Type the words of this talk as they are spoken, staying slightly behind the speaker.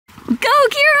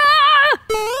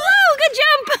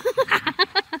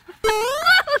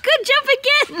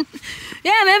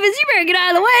Yeah, Memphis, you better get out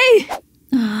of the way.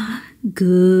 Ah,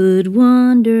 good,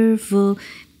 wonderful,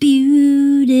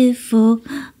 beautiful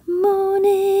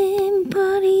morning,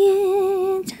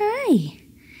 audience. Hi.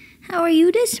 How are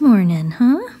you this morning,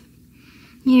 huh?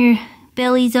 Your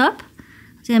belly's up?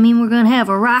 Does that mean we're gonna have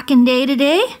a rockin' day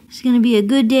today? It's gonna be a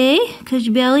good day because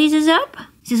your bellies is up?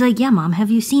 She's like, yeah, Mom,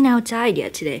 have you seen outside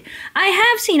yet today? I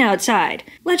have seen outside.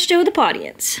 Let's show the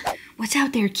audience. What's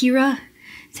out there, Kira?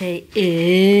 Say,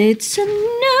 it snowed.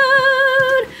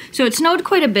 So it snowed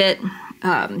quite a bit.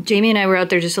 Jamie and I were out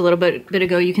there just a little bit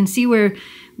ago. You can see where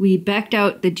we backed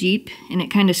out the Jeep and it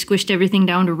kind of squished everything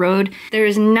down to road. There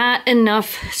is not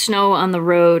enough snow on the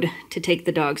road to take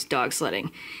the dogs dog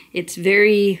sledding. It's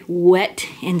very wet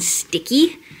and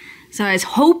sticky. So I was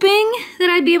hoping that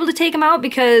I'd be able to take them out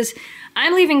because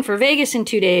I'm leaving for Vegas in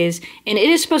 2 days and it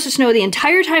is supposed to snow the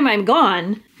entire time I'm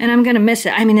gone and I'm gonna miss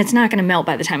it. I mean, it's not gonna melt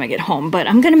by the time I get home, but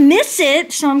I'm gonna miss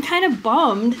it. So I'm kind of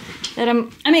bummed that I'm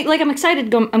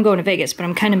excited I'm going to Vegas, but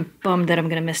I'm kind of bummed that I'm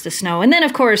gonna miss the snow. And then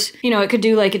of course, you know, it could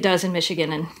do like it does in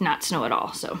Michigan and not snow at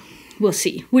all. So we'll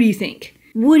see. What do you think?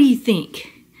 What do you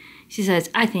think? She says,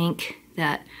 I think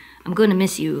that I'm gonna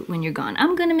miss you when you're gone.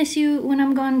 I'm gonna miss you when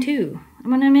I'm gone too.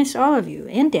 I'm gonna miss all of you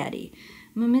and Daddy.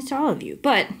 I'm gonna miss all of you,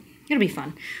 but it'll be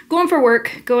fun. Going for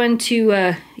work, going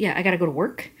to, yeah, I gotta go to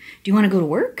work. Do you wanna go to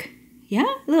work? Yeah,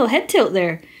 a little head tilt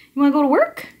there. You wanna go to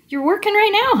work? You're working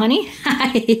right now, honey.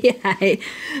 Hi.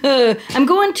 I'm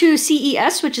going to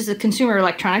CES, which is a consumer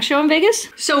electronics show in Vegas.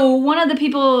 So one of the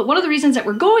reasons that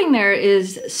we're going there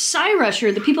is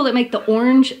Cyrusher, the people that make the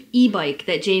orange e-bike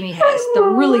that Jamie has, the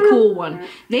really cool one.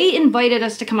 They invited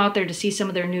us to come out there to see some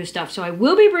of their new stuff. So I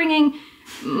will be bringing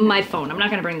my phone. I'm not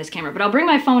gonna bring this camera, but I'll bring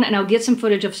my phone and I'll get some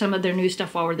footage of some of their new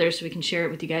stuff while we're there so we can share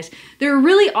it with you guys. They're a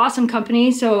really awesome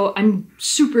company, so I'm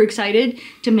super excited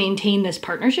to maintain this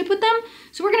partnership with them.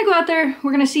 So we're gonna go out there,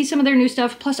 we're gonna see some of their new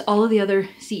stuff, plus all of the other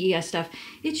CES stuff.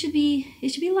 It should be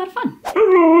a lot of fun.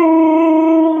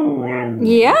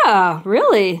 Yeah,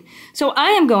 really. So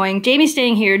I am going, Jamie's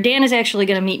staying here. Dan is actually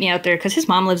gonna meet me out there because his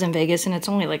mom lives in Vegas and it's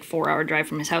only like 4-hour drive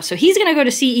from his house. So he's gonna go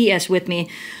to CES with me.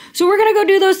 So we're gonna go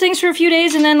do those things for a few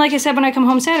days, and then like I said, when I come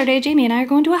home Saturday, Jamie and I are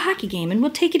going to a hockey game and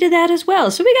we'll take you to that as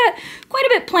well. So we got quite a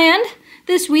bit planned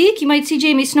this week. You might see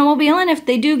Jamie snowmobiling if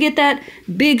they do get that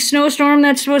big snowstorm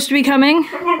that's supposed to be coming.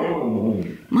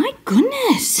 My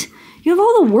goodness, you have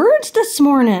all the words this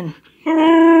morning.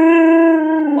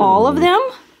 All of them?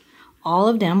 All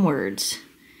of them words.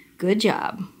 Good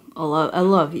job. I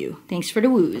love you. Thanks for the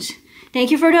woos. Thank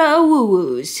you for the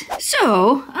woo-woos.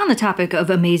 So, on the topic of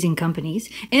amazing companies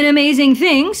and amazing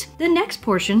things, the next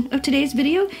portion of today's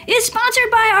video is sponsored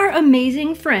by our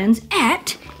amazing friends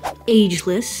at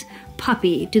Ageless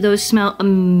Puppy. Do those smell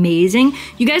amazing?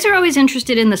 You guys are always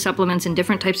interested in the supplements and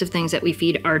different types of things that we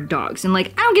feed our dogs. And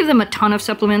like, I don't give them a ton of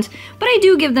supplements, but I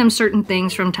do give them certain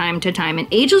things from time to time. And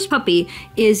Ageless Puppy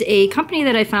is a company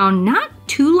that I found not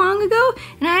too long ago,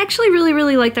 and I actually really,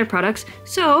 really like their products.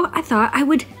 So I thought I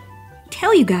would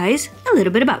tell you guys a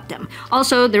little bit about them.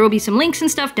 Also, there will be some links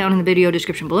and stuff down in the video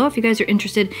description below if you guys are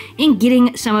interested in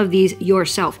getting some of these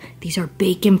yourself. These are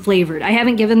bacon flavored. I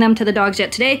haven't given them to the dogs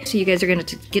yet today, so you guys are gonna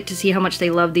get to see how much they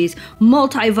love these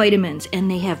multivitamins, and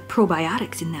they have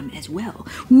probiotics in them as well.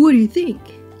 What do you think?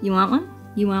 You want one?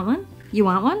 You want one? You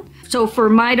want one? So for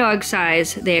my dog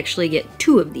size, they actually get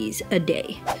 2 of these a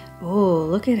day. Oh,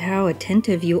 look at how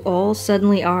attentive you all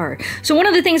suddenly are. So one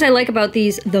of the things I like about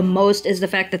these the most is the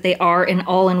fact that they are an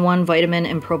all-in-one vitamin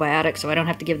and probiotic, so I don't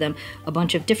have to give them a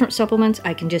bunch of different supplements.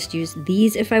 I can just use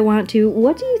these if I want to.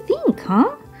 What do you think,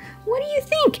 huh? What do you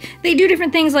think? They do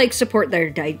different things like support their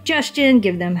digestion,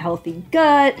 give them healthy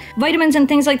gut. Vitamins and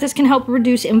things like this can help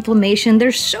reduce inflammation.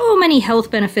 There's so many health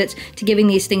benefits to giving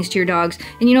these things to your dogs.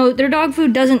 And you know, their dog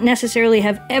food doesn't necessarily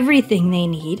have everything they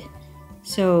need.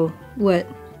 So what?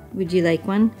 Would you like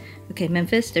one? Okay,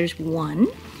 Memphis, there's 1.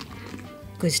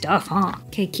 Good stuff, huh?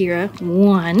 Okay, Kira,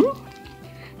 1.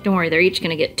 Don't worry, they're each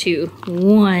gonna get 2.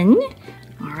 1.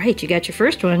 All right, you got your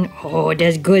first one. Oh,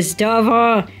 that's good stuff,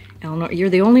 huh? Eleanor, you're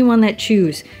the only one that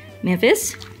chews.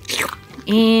 Memphis,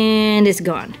 and it's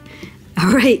gone.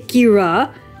 All right,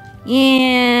 Kira,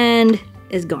 and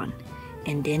it's gone.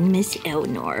 And then Miss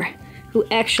Eleanor, who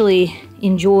actually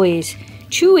enjoys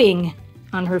chewing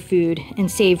on her food and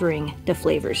savoring the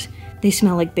flavors. They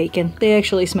smell like bacon. They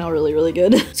actually smell really, really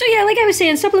good. So yeah, like I was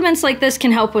saying, supplements like this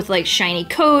can help with like shiny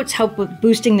coats, help with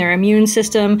boosting their immune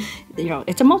system. You know,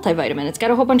 it's a multivitamin. It's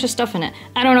got a whole bunch of stuff in it.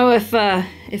 I don't know if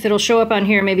it'll show up on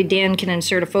here. Maybe Dan can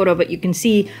insert a photo, but you can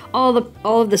see all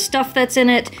of the stuff that's in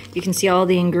it. You can see all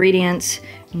the ingredients.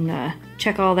 And,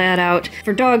 check all that out.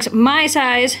 For dogs my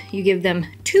size, you give them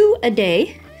 2 a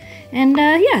day. And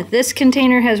yeah, this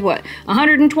container has what,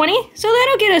 120? So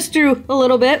that'll get us through a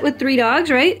little bit with 3 dogs,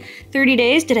 right? 30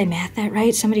 days. Did I math that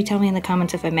right? Somebody tell me in the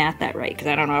comments if I mathed that right, because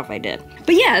I don't know if I did.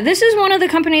 But yeah, this is one of the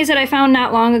companies that I found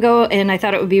not long ago, and I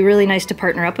thought it would be really nice to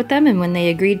partner up with them. And when they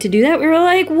agreed to do that, we were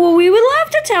like, well, we would love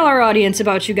to tell our audience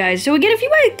about you guys. So again, if you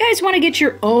guys want to get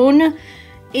your own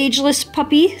ageless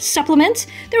puppy supplements,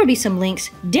 there will be some links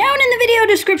down in the video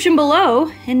description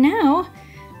below. And now,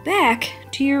 back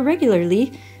to your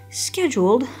regularly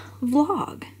scheduled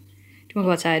vlog. Do you want to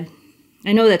go outside?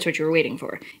 I know that's what you were waiting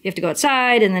for. You have to go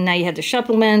outside, and then now you have the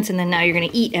supplements, and then now you're gonna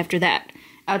eat after that.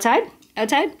 Outside?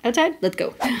 Outside? Outside? Let's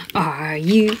go. Are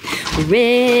you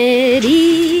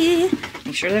ready?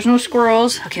 Make sure there's no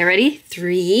squirrels. Okay, ready?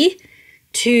 3,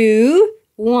 2,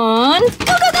 1. Go, go,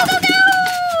 go, go,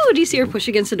 go! Do you see her push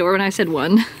against the door when I said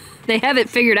 1? They have it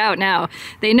figured out now.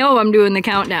 They know I'm doing the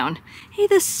countdown. Hey,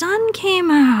 the sun came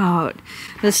out.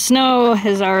 The snow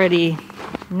is already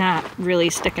not really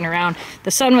sticking around.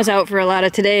 The sun was out for a lot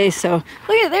of today, so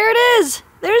look at, there it is.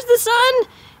 There's the sun.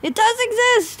 It does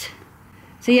exist.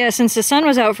 So yeah, since the sun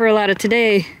was out for a lot of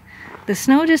today, the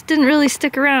snow just didn't really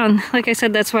stick around. Like I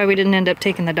said, that's why we didn't end up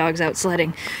taking the dogs out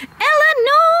sledding.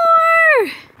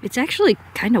 Eleanor! It's actually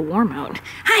kind of warm out.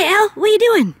 Hi, Elle. What are you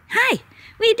doing? Hi.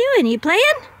 What are you doing? Are you playing?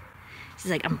 She's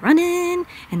like, I'm running,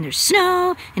 and there's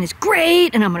snow, and it's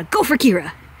great, and I'm gonna go for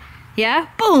Kira. Yeah?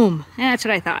 Boom! And that's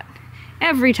what I thought.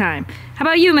 Every time. How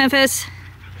about you, Memphis?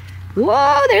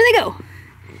 Whoa, there they go.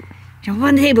 Jump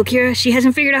on the table, Kira. She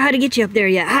hasn't figured out how to get you up there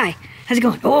yet. Hi. How's it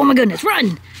going? Oh my goodness,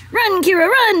 run! Run, Kira,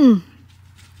 run!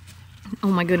 Oh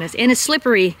my goodness, and it's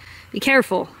slippery. Be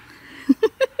careful.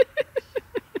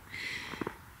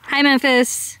 Hi,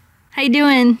 Memphis. How you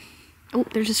doing? Oh,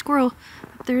 there's a squirrel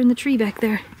up there in the tree back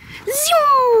there.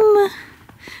 Zoom!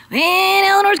 And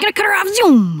Eleanor's gonna cut her off.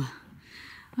 Zoom!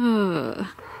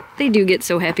 They do get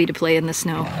so happy to play in the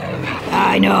snow.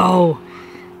 I know.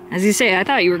 As you say, I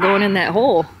thought you were going in that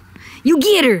hole. You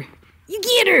get her! You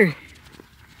get her!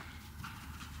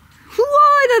 Whoa,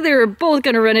 I thought they were both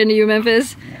gonna run into you,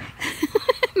 Memphis.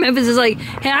 Memphis is like,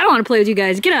 hey, I don't want to play with you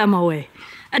guys. Get out of my way.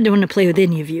 I don't want to play with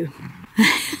any of you.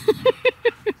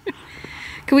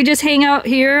 Can we just hang out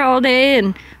here all day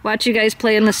and watch you guys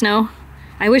play in the snow?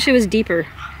 I wish it was deeper.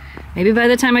 Maybe by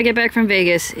the time I get back from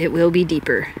Vegas, it will be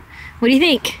deeper. What do you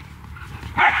think?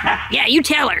 Yeah, you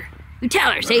tell her. You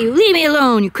tell her. Say, leave me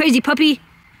alone, you crazy puppy.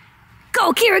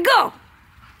 Go, Kira, go.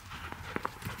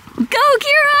 Go,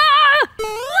 Kira!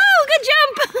 Whoa, good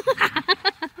jump.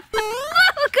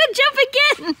 Whoa, good jump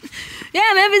again.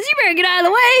 Yeah, Memphis, you better get out of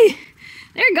the way.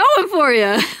 They're going for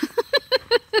you.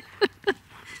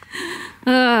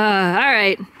 All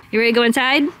right. You ready to go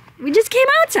inside? We just came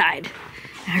outside.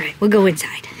 All right, we'll go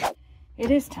inside. It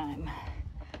is time,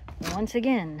 once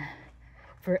again,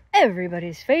 for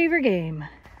everybody's favorite game.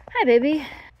 Hi, baby.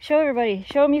 Show everybody.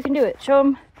 Show them you can do it. Show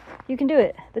them you can do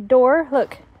it. The door,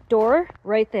 look, door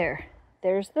right there.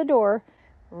 There's the door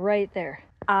right there.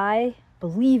 I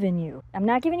believe in you. I'm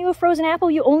not giving you a frozen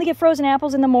apple. You only get frozen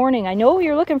apples in the morning. I know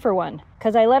you're looking for one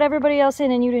because I let everybody else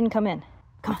in and you didn't come in.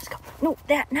 Come on, let's go. No,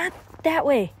 not that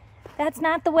way. That's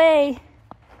not the way.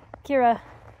 Kira.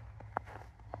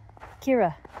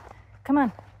 Kira. Come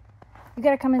on. You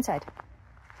gotta come inside.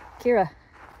 Kira.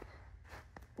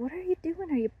 What are you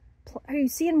doing? Are you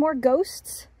seeing more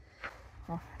ghosts?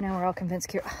 Well, now we're all convinced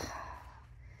Kira.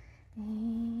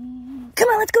 Come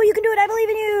on, let's go. You can do it. I believe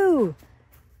in you.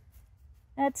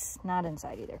 That's not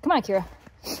inside either. Come on, Kira.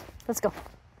 Let's go.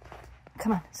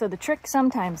 Come on. So the trick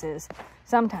sometimes is,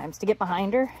 to get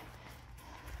behind her.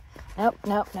 Nope,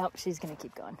 nope, nope. She's going to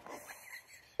keep going.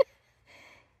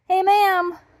 Hey,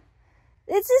 ma'am.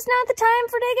 This is not the time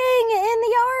for digging in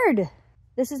the yard.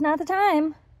 This is not the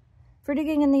time for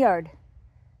digging in the yard.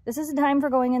 This is the time for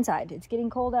going inside. It's getting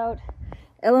cold out.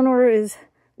 Eleanor is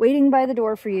waiting by the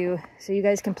door for you so you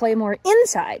guys can play more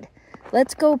inside.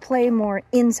 Let's go play more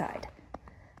inside.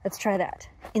 Let's try that.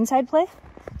 Inside play?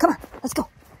 Come on, let's go.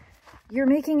 You're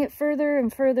making it further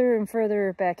and further and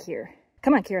further back here.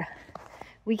 Come on, Kira.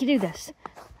 We can do this.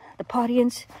 The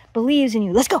audience believes in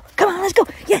you. Let's go. Come on, let's go.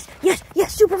 Yes, yes,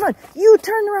 yes, super fun. You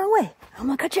turn the wrong way. I'm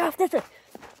gonna cut you off this way.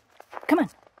 Come on,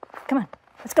 come on,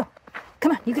 let's go.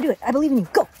 Come on, you can do it. I believe in you.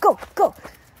 Go, go, go.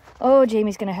 Oh,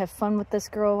 Jamie's gonna have fun with this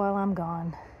girl while I'm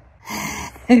gone.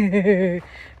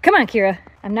 Come on, Kira.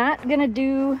 I'm not gonna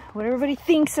do what everybody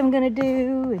thinks I'm gonna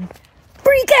do and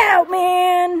freak out,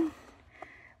 man.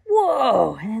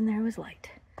 Whoa, and then there was light.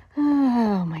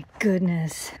 Oh my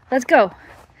goodness. Let's go.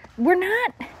 We're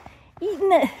not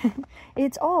eating it.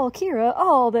 It's all Kira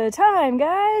all the time,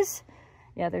 guys.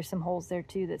 Yeah, there's some holes there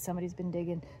too that somebody's been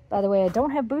digging. By the way, I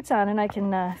don't have boots on and I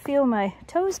can feel my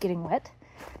toes getting wet.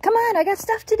 Come on, I got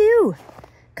stuff to do.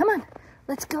 Come on,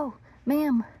 let's go.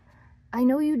 Ma'am, I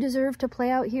know you deserve to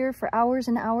play out here for hours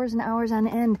and hours and hours on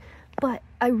end, but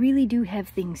I really do have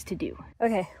things to do.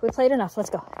 Okay, we played enough. Let's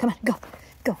go. Come on, go.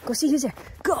 Go see who's there.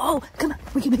 Go, come on.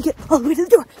 We can make it all the way to the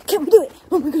door. Can we do it?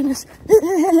 Oh my goodness.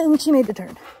 She made the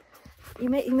turn. You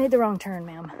made the wrong turn,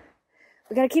 ma'am.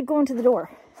 We gotta keep going to the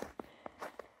door.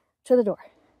 To the door.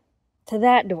 To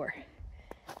that door.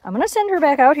 I'm gonna send her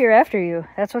back out here after you.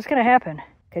 That's what's gonna happen.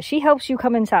 Because she helps you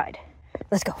come inside.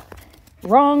 Let's go.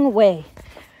 Wrong way.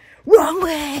 Wrong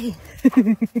way!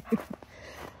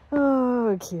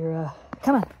 Oh, Kira.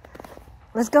 Come on.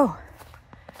 Let's go.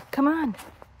 Come on.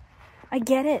 I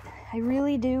get it. I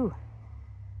really do.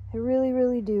 I really,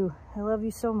 really do. I love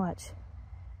you so much.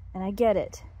 And I get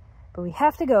it. But we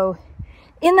have to go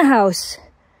in the house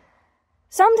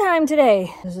sometime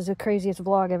today. This is the craziest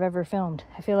vlog I've ever filmed.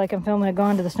 I feel like I'm filming a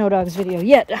Gone to the Snow Dogs video.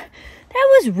 Yet, that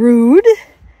was rude.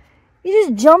 You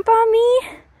just jump on me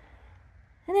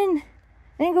and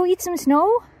then go eat some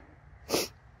snow? All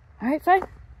right, fine.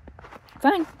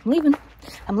 Fine, I'm leaving.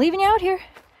 I'm leaving you out here.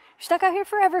 You're stuck out here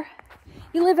forever.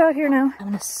 You live out here now.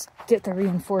 I'm gonna get the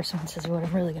reinforcements is what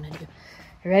I'm really gonna do.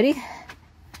 You ready?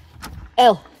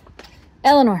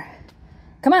 Eleanor,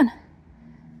 come on.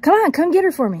 Come on, come get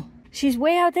her for me. She's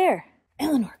way out there.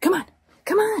 Eleanor, come on,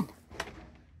 come on.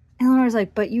 Eleanor's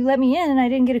like, but you let me in and I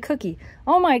didn't get a cookie.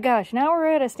 Oh my gosh, now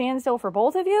we're at a standstill for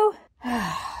both of you?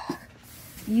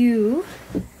 You,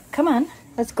 come on,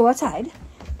 let's go outside.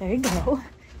 There you go.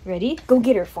 Ready? Go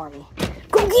get her for me.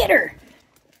 Go get her!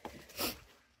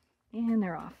 And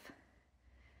they're off.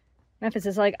 Memphis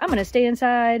is like, I'm gonna stay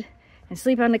inside and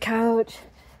sleep on the couch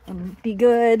and be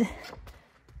good.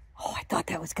 Oh, I thought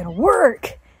that was gonna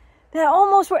work. That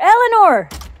almost worked.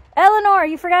 Eleanor,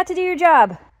 you forgot to do your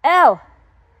job.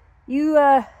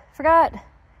 You forgot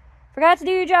to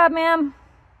do your job, ma'am.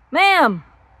 Ma'am,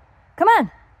 come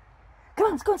on,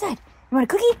 let's go inside. You want a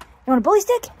cookie? You want a bully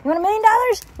stick? You want $1 million?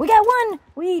 We got one.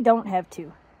 We don't have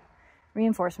two.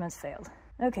 Reinforcements failed.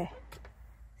 Okay,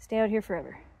 stay out here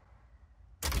forever.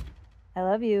 I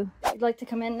love you. You'd like to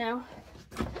come in now?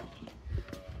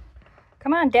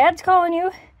 Come on, Dad's calling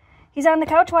you. He's on the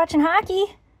couch watching hockey.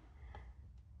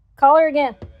 Call her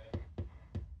again.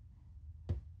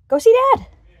 Go see Dad.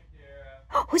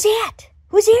 Who's that?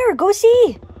 Who's here? Go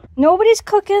see. Nobody's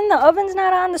cooking. The oven's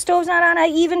not on. The stove's not on. I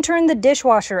even turned the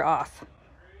dishwasher off.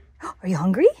 Are you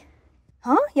hungry?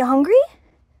 Huh? You hungry?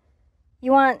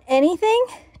 You want anything?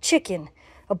 Chicken.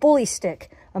 A bully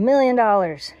stick. $1 million.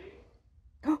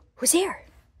 Who's here?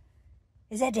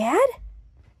 Is that Dad?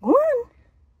 Go on.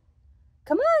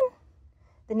 Come on.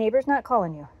 The neighbor's not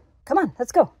calling you. Come on,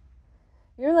 let's go.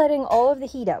 You're letting all of the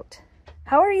heat out.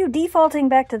 How are you defaulting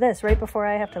back to this right before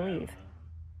I have to leave?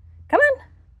 Come on.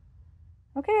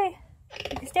 Okay.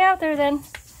 You can stay out there then.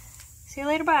 See you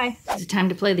later, bye. Is it time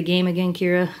to play the game again,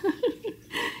 Kira?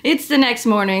 It's the next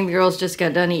morning. The girls just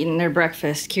got done eating their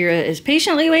breakfast. Kira is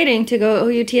patiently waiting to go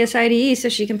OUTSIDE so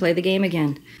she can play the game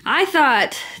again. I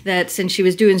thought that since she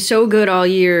was doing so good all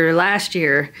year last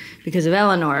year because of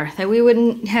Eleanor, that we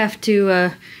wouldn't have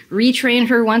to retrain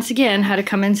her once again how to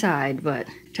come inside, but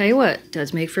tell you what, it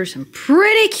does make for some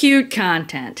pretty cute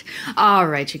content. All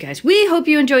right, you guys, we hope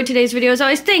you enjoyed today's video. As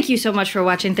always, thank you so much for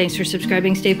watching. Thanks for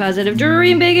subscribing. Stay positive,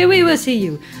 dream big, and we will see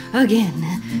you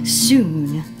again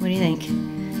soon. What do you think?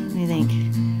 What do you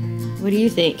think? What do you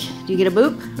think? Do you get a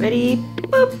boop? Ready?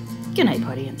 Boop. Good night,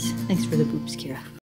 audience. Thanks for the boops, Kira.